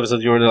the last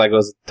episodes you were like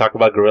was talk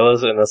about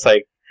gorillas, and it's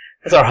like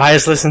it's our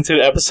highest listened to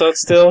episode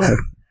still.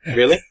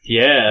 Really?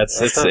 Yeah,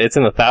 it's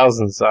in the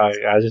thousands. I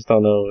just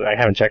don't know. I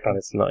haven't checked on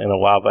it in a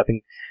while, but I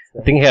think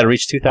it had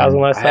reached 2,000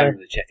 last time. I haven't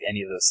really checked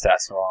any of those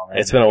stats in a while. Man.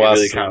 It's been a while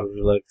really since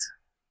we looked.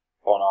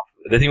 Falling off.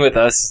 The thing with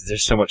us is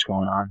there's so much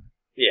going on.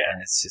 Yeah,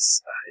 and it's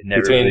just it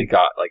never really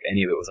got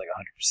any of it was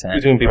 100%.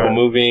 Between people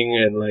moving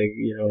and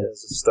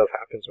stuff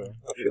happens, man.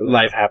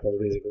 Life happens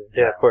basically.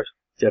 Yeah, of course.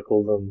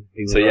 Jekyll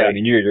and so yeah, I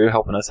mean you're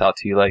helping us out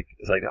too.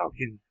 It's like we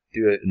can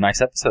do a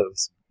nice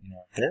episodes.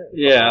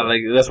 Yeah,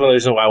 that's one of the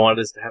reasons why I wanted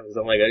this to happen.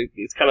 I'm like,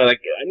 it's kind of like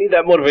I need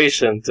that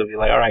motivation to be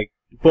like, all right,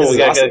 cool, we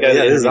got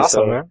this is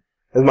awesome, man.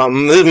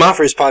 This is my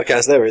first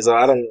podcast ever, so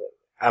I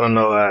don't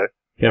know.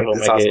 Careful,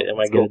 it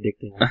might get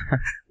addicting.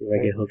 You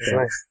might get hooked.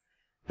 Nice.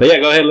 But yeah,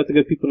 go ahead. Let the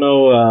good people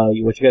know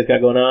what you guys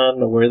got going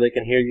on, where they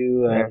can hear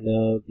you,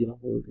 and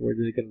where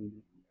they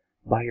can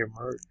buy your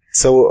merch.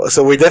 So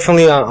we're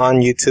definitely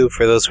on YouTube.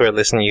 For those who are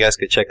listening, you guys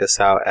could check us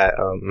out at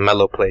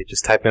MellowPlay.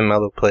 Just type in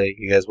MellowPlay.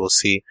 You guys will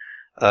see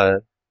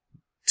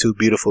two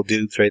beautiful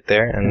dudes right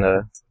there, and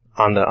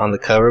on the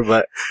cover.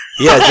 But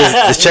yeah,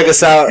 just check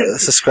us out.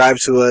 Subscribe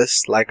to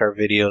us, like our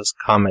videos,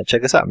 comment.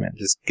 Check us out, man.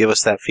 Just give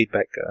us that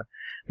feedback.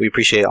 We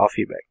appreciate all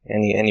feedback.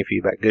 Any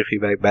feedback, good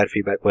feedback, bad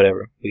feedback,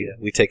 whatever.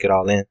 We take it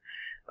all in.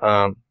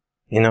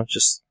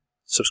 Just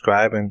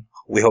subscribe, and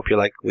we hope you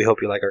like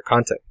our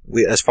content.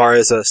 As far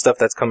as stuff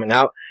that's coming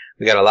out,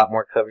 we got a lot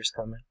more covers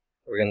coming.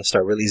 We're gonna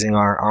start releasing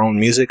our own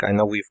music. I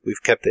know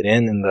we've kept it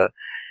in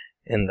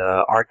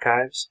the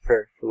archives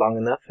for long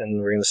enough,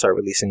 and we're gonna start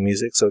releasing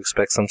music. So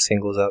expect some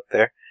singles out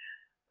there.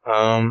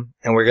 And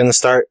we're gonna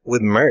start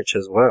with merch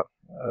as well.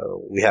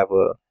 We have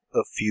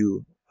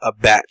a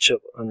batch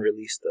of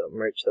unreleased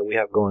merch that we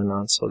have going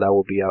on, so that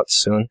will be out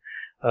soon.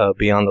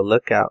 Be on the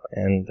lookout,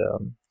 and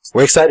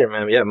we're excited,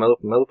 man. Yeah,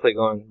 MellowPlay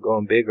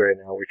going big right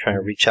now. We're trying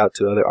to reach out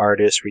to other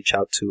artists, reach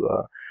out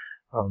to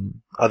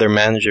other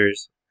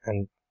managers,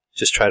 and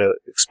just try to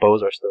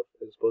expose our stuff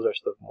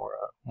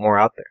more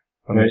out there.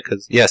 I mean,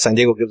 because San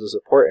Diego gives us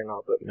support and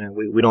all, but man,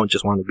 we don't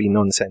just want to be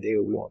known in San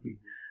Diego. We want to be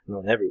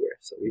known everywhere.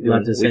 So we do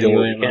not just San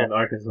Diego and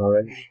Arkansas,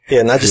 right?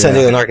 Yeah, not just San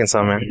Diego and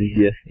Arkansas, man.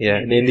 Yeah,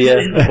 and India,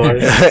 of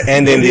course.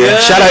 And India.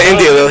 Shout out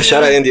India, though.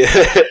 Shout out India.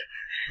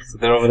 So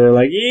they're over there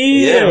like,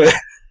 yeah.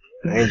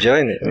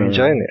 Enjoying it.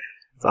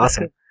 It's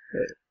awesome.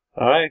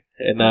 All right,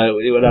 and I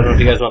don't know if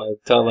you guys want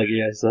to tell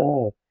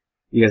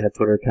you guys have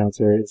Twitter accounts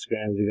or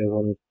Instagrams you guys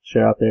want to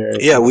share out there?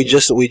 Yeah, we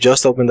just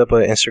opened up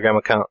an Instagram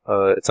account.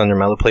 It's under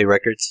MellowPlay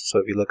Records. So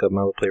if you look up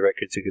MellowPlay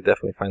Records, you could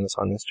definitely find us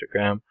on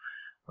Instagram.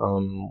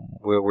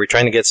 We're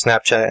trying to get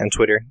Snapchat and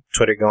Twitter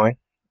going,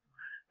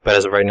 but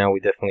as of right now, we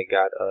definitely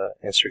got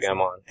Instagram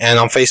on and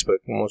on Facebook.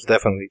 Most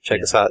definitely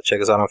check us out.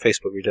 Check us out on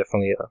Facebook. We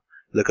definitely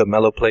look up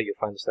MellowPlay. You'll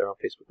find us there on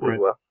Facebook as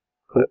well.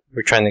 Cool.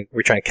 We're trying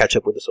to catch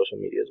up with the social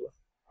media as well.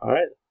 All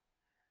right,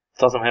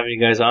 it's awesome having you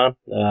guys on.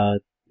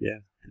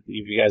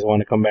 if you guys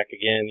want to come back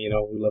again, we'd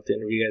love to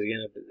interview you guys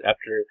again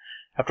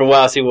after a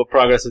while, see what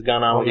progress has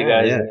gone on with you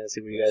guys, and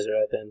see where you guys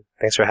are at then.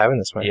 Thanks for having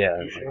us, man. Yeah,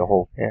 like a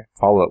whole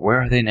follow-up.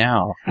 Where are they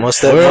now?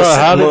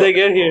 How did they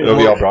get here? It'll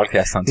be all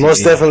broadcast on TV.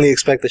 Most definitely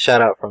expect a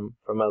shout-out from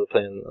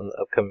MellowPlay on the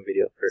upcoming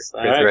video for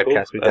Threadcast. Cool.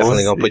 We're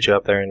definitely going to put you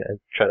up there and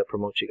try to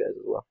promote you guys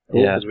as well.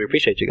 Cool. Yeah. Because we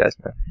appreciate you guys,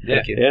 man.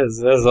 Thank you. Yeah, this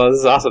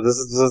is awesome. This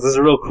is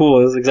real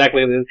cool. This is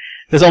exactly,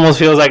 this almost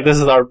feels like this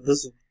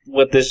is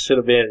what this should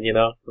have been,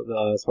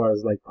 as far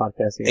as like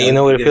podcasting. And you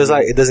know what it feels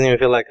like? It doesn't even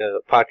feel like a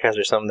podcast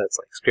or something that's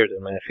like scripted,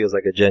 man. It feels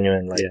like a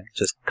genuine,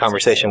 just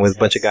conversation with a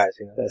bunch of guys.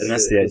 And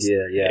that's the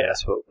idea. Yeah,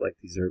 that's what like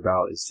these are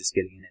about, is just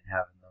getting in and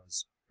having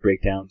those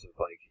breakdowns of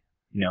like,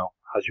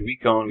 how's your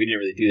week going? We didn't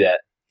really do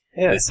that.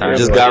 Yeah, we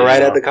just got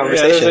right at the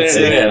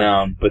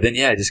conversation. But then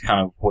just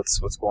kind of what's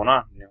going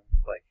on,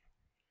 like.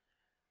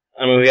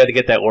 I mean, we had to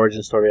get that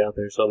origin story out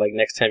there, so like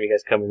next time you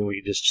guys come in,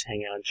 we can just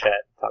hang out and chat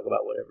and talk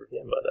about whatever.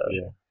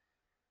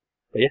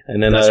 But yeah,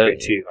 and then that's great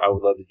too. I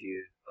would love to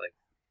do like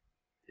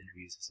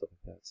interviews and stuff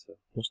like that. So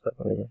most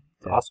definitely,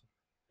 it's awesome.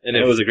 And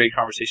it was a great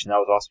conversation. That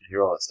was awesome to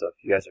hear all that stuff.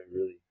 You guys are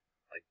really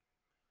like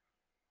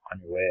on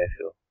your way, I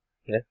feel.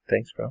 Yeah,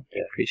 thanks, bro.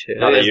 Yeah, appreciate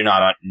it. Not that you're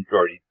not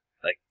already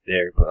like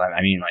there, but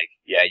I mean, like,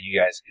 yeah, you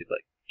guys could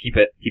like keep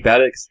at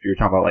it, because you were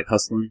talking about like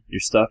hustling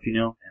your stuff, and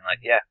like,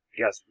 yeah,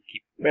 you guys would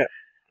keep. Yeah,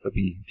 it'd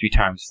be 3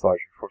 times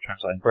larger, 4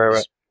 times larger.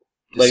 Right.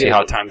 Just see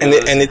how time goes.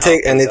 And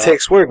it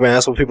takes work, man.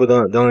 That's what people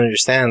don't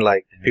understand.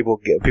 Like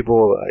people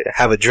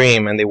have a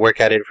dream and they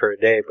work at it for a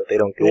day, but they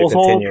don't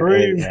continue.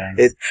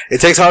 It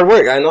takes hard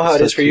work. I know how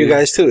it is for you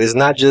guys too. It's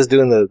not just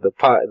doing the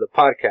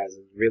podcast. It's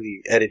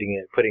really editing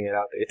it, putting it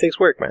out there. It takes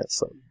work, man.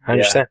 So I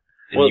understand.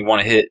 And you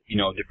want to hit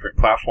different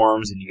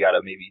platforms, and you got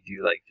to maybe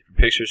do like different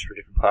pictures for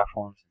different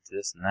platforms, and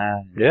this and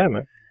that. And yeah,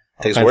 man.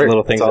 It takes work.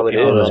 Little things that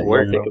people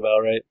work. Think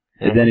about, right?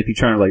 And then if you're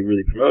trying to like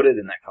really promote it,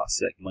 then that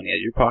costs like money out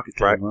of your pocket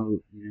to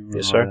promote,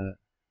 yes, sir. That.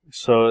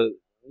 So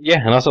yeah,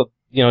 and also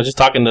just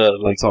talking to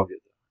like it's all good.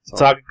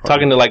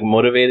 Talking to like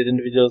motivated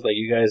individuals like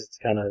you guys,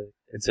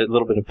 it's a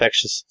little bit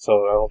infectious. So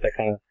I hope that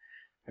kind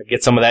of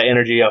get some of that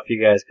energy off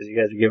you guys, because you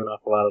guys are giving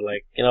off a lot of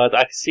like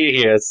I can see it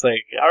here. It's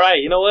like, all right,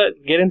 you know what,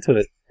 get into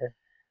it.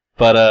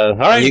 But all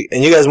right,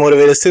 and you guys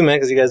motivate us too, man,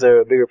 because you guys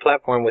are a bigger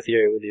platform with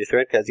your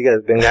Threadcast. You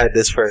guys been had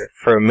this for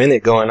a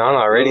minute going on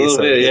already,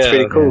 so it's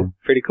pretty cool. Yeah.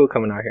 Pretty cool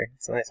coming out here.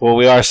 It's nice. Well,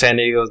 we are San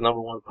Diego's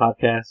 #1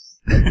 podcast.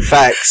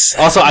 Facts.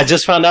 Also, I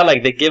just found out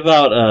like they give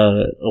out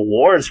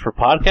awards for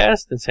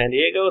podcasts in San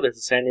Diego. There's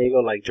a San Diego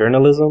like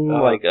journalism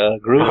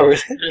group. Oh,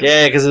 really?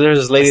 Yeah, because there's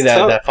this lady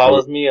that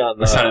follows me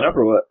on. Signing up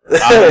or what?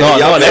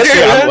 No, next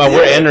year.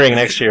 We're entering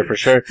next year for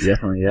sure.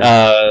 Definitely,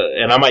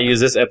 yeah. And I might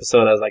use this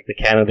episode as like the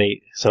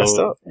candidate. So, that's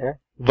dope. Yeah.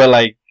 But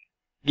like,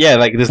 yeah,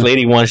 like this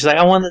lady won. She's like,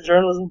 I won the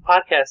journalism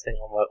podcasting.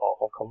 I'm like,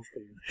 oh, come for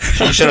you.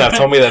 She shouldn't have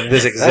told me that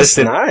this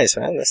existed. That's nice,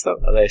 man. That's dope.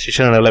 She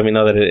shouldn't have let me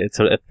know that it's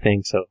a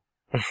thing. So,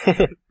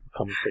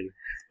 coming for you.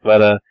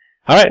 But all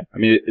right. I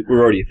mean,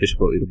 we're already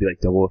official. It'll be like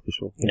double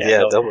official.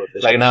 Yeah, double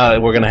official. Like now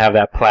we're gonna have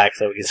that plaque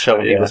so we can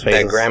show people's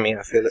faces. That Grammy,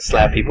 I feel it.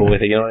 Slap people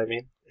with it. You know what I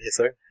mean? Yes,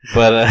 sir.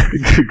 But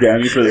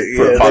Grammy for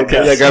a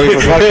podcast. Yeah, Grammy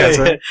for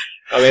podcast. Man.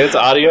 I mean, it's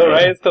audio,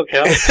 right? It still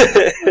counts.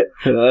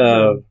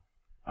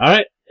 All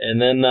right. And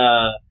then,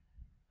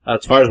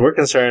 as far as we're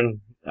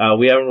concerned,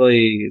 we haven't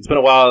really, it's been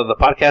a while. The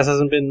podcast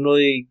hasn't been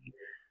really,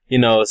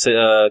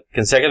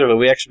 consecutive, but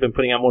we actually been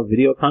putting out more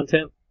video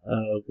content,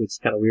 which is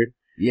kind of weird.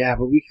 Yeah,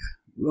 but we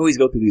always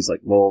go through these,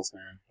 like, lulls,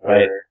 man.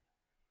 Right. Where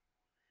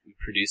we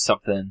produce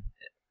something,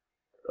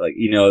 like,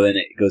 then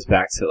it goes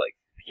back to, like,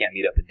 we can't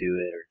meet up and do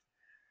it, or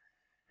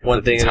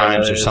one thing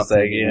times or something,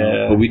 like,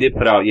 yeah. But we did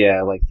put out,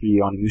 like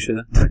 3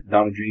 Onimusha,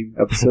 Down a Dream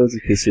episodes,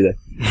 in case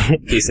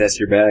that's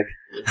your bag.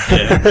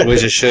 Yeah,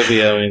 which it should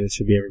be. I mean, it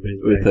should be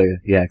everybody's bag.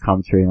 With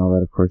commentary and all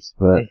that, of course.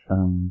 But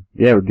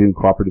we're doing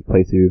cooperative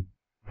playthrough.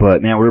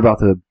 But man, we're about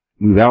to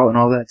move out and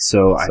all that,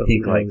 so I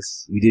think like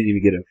we didn't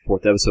even get a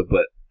 4th episode.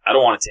 But I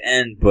don't want it to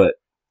end. But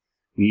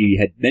we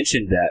had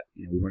mentioned that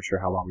we weren't sure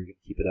how long we were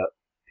going to keep it up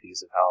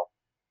because of how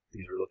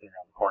things were looking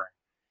around the corner.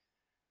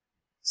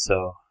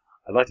 So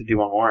I'd like to do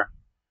one more.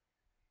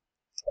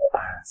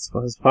 As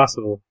far as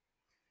possible.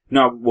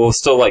 No, we'll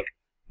still like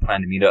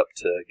plan to meet up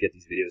to get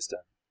these videos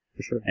done.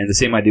 For sure. And the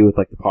same idea with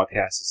like the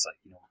podcast is like,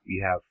 we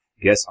have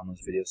guests on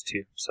those videos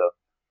too. So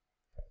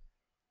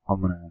I'm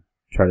gonna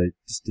try to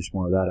just dish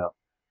more of that out.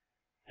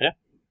 Yeah.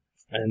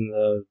 And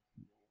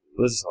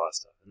there's just a lot of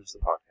stuff. And there's the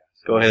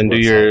podcast. Go ahead and do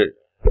your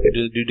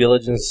due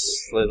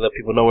diligence. Let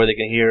people know where they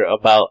can hear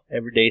about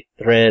Everyday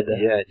Thread.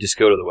 Yeah, just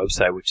go to the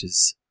website, which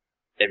is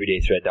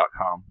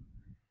everydaythread.com.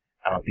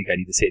 I don't think I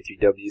need to say 3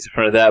 W's in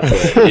front of that, but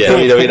yeah.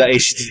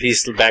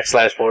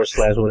 www.http//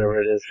 whatever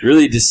it is.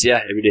 Really just,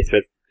 Everyday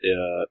Thread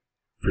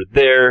for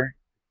there,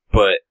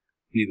 but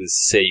needless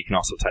to say, you can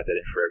also type that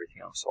in for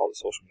everything else, all the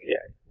social media.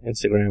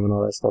 Instagram and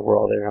all that stuff, we're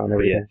all there on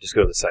everything. Yeah, just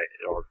go to the site,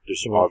 or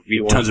there's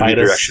tons of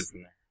redirections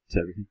from there to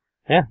everything.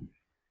 Yeah.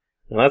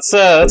 And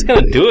that's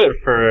gonna do it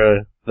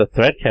for the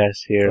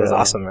Threadcast here. It was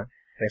awesome, man.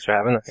 Thanks for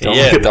having us. Don't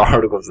look at the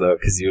articles, though,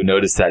 because you'll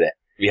notice that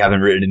we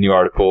haven't written a new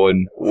article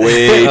in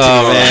way too long.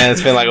 Oh man,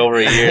 it's been like over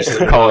a year since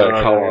we call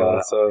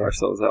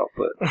ourselves out,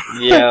 but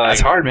yeah, like,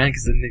 it's hard, man,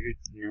 because then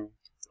the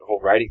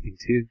whole writing thing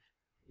too.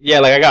 Yeah,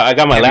 like I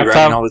got my Can't be writing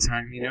laptop all the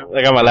time, you know.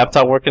 I got my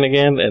laptop working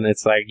again, and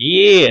it's like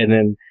and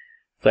then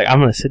it's like I'm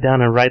gonna sit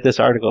down and write this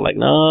article. Like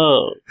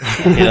no,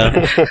 you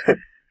know.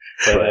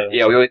 But,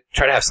 yeah, we always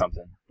try to have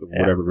something,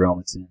 whatever realm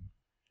it's in.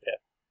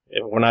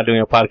 If we're not doing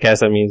a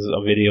podcast, that means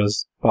a video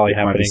is probably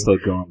happening. Might be still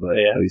going, but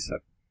at least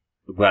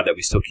I'm glad that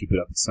we still keep it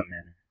up in some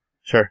manner.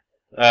 Sure.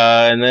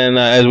 And then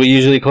as we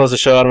usually close the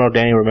show, I don't know if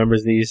Danny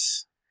remembers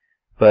these,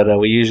 but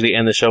we usually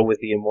end the show with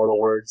the immortal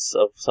words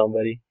of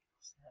somebody.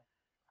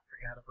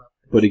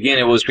 But again,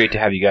 it was great to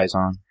have you guys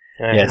on.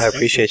 Yes. I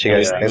appreciate you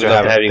guys. Thanks for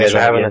having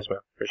us.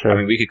 For sure. I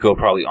mean, we could go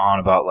probably on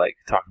about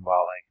talking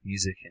about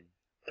music and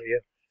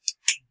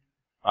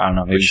I don't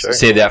know, maybe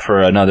save that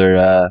for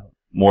another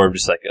more of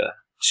just a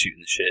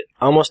shooting the shit.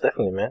 Almost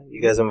definitely, man. You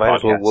guys invite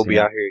us, we'll be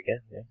out here again.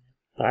 Yeah.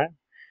 All right.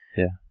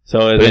 Yeah.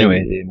 So but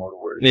anyway, the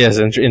immortal words. Yes,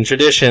 in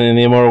tradition, in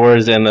the immortal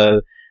words, and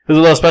it was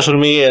a little special to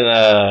me. And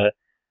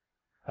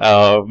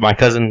my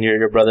cousin,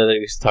 your brother, that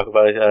used to talk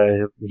about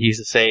it, he used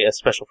to say a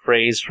special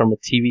phrase from a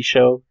TV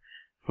show,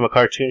 from a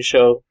cartoon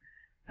show.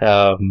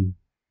 I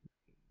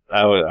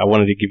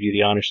wanted to give you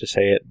the honors to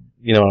say it.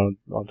 You know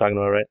what I'm talking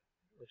about, right?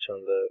 Which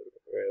one, the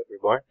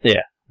Reborn?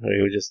 Yeah. We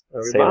would just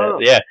say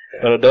Reborn. that. Yeah.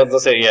 No, don't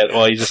say it yet.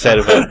 Well, you just said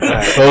it, but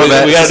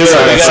we gotta do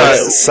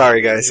it.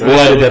 Sorry, guys. We'll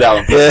edit that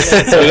out.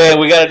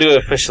 We gotta do it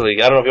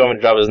officially. I don't know if you want me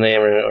to drop his name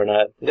or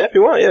not. Yeah, if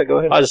you want, yeah, go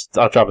ahead.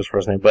 I'll drop his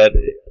first name. But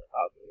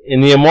in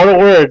the immortal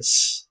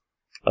words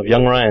of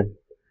young Ryan.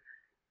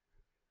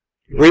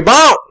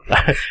 Rebound!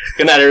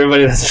 Good night,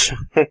 everybody.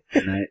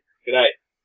 Good night. Good night.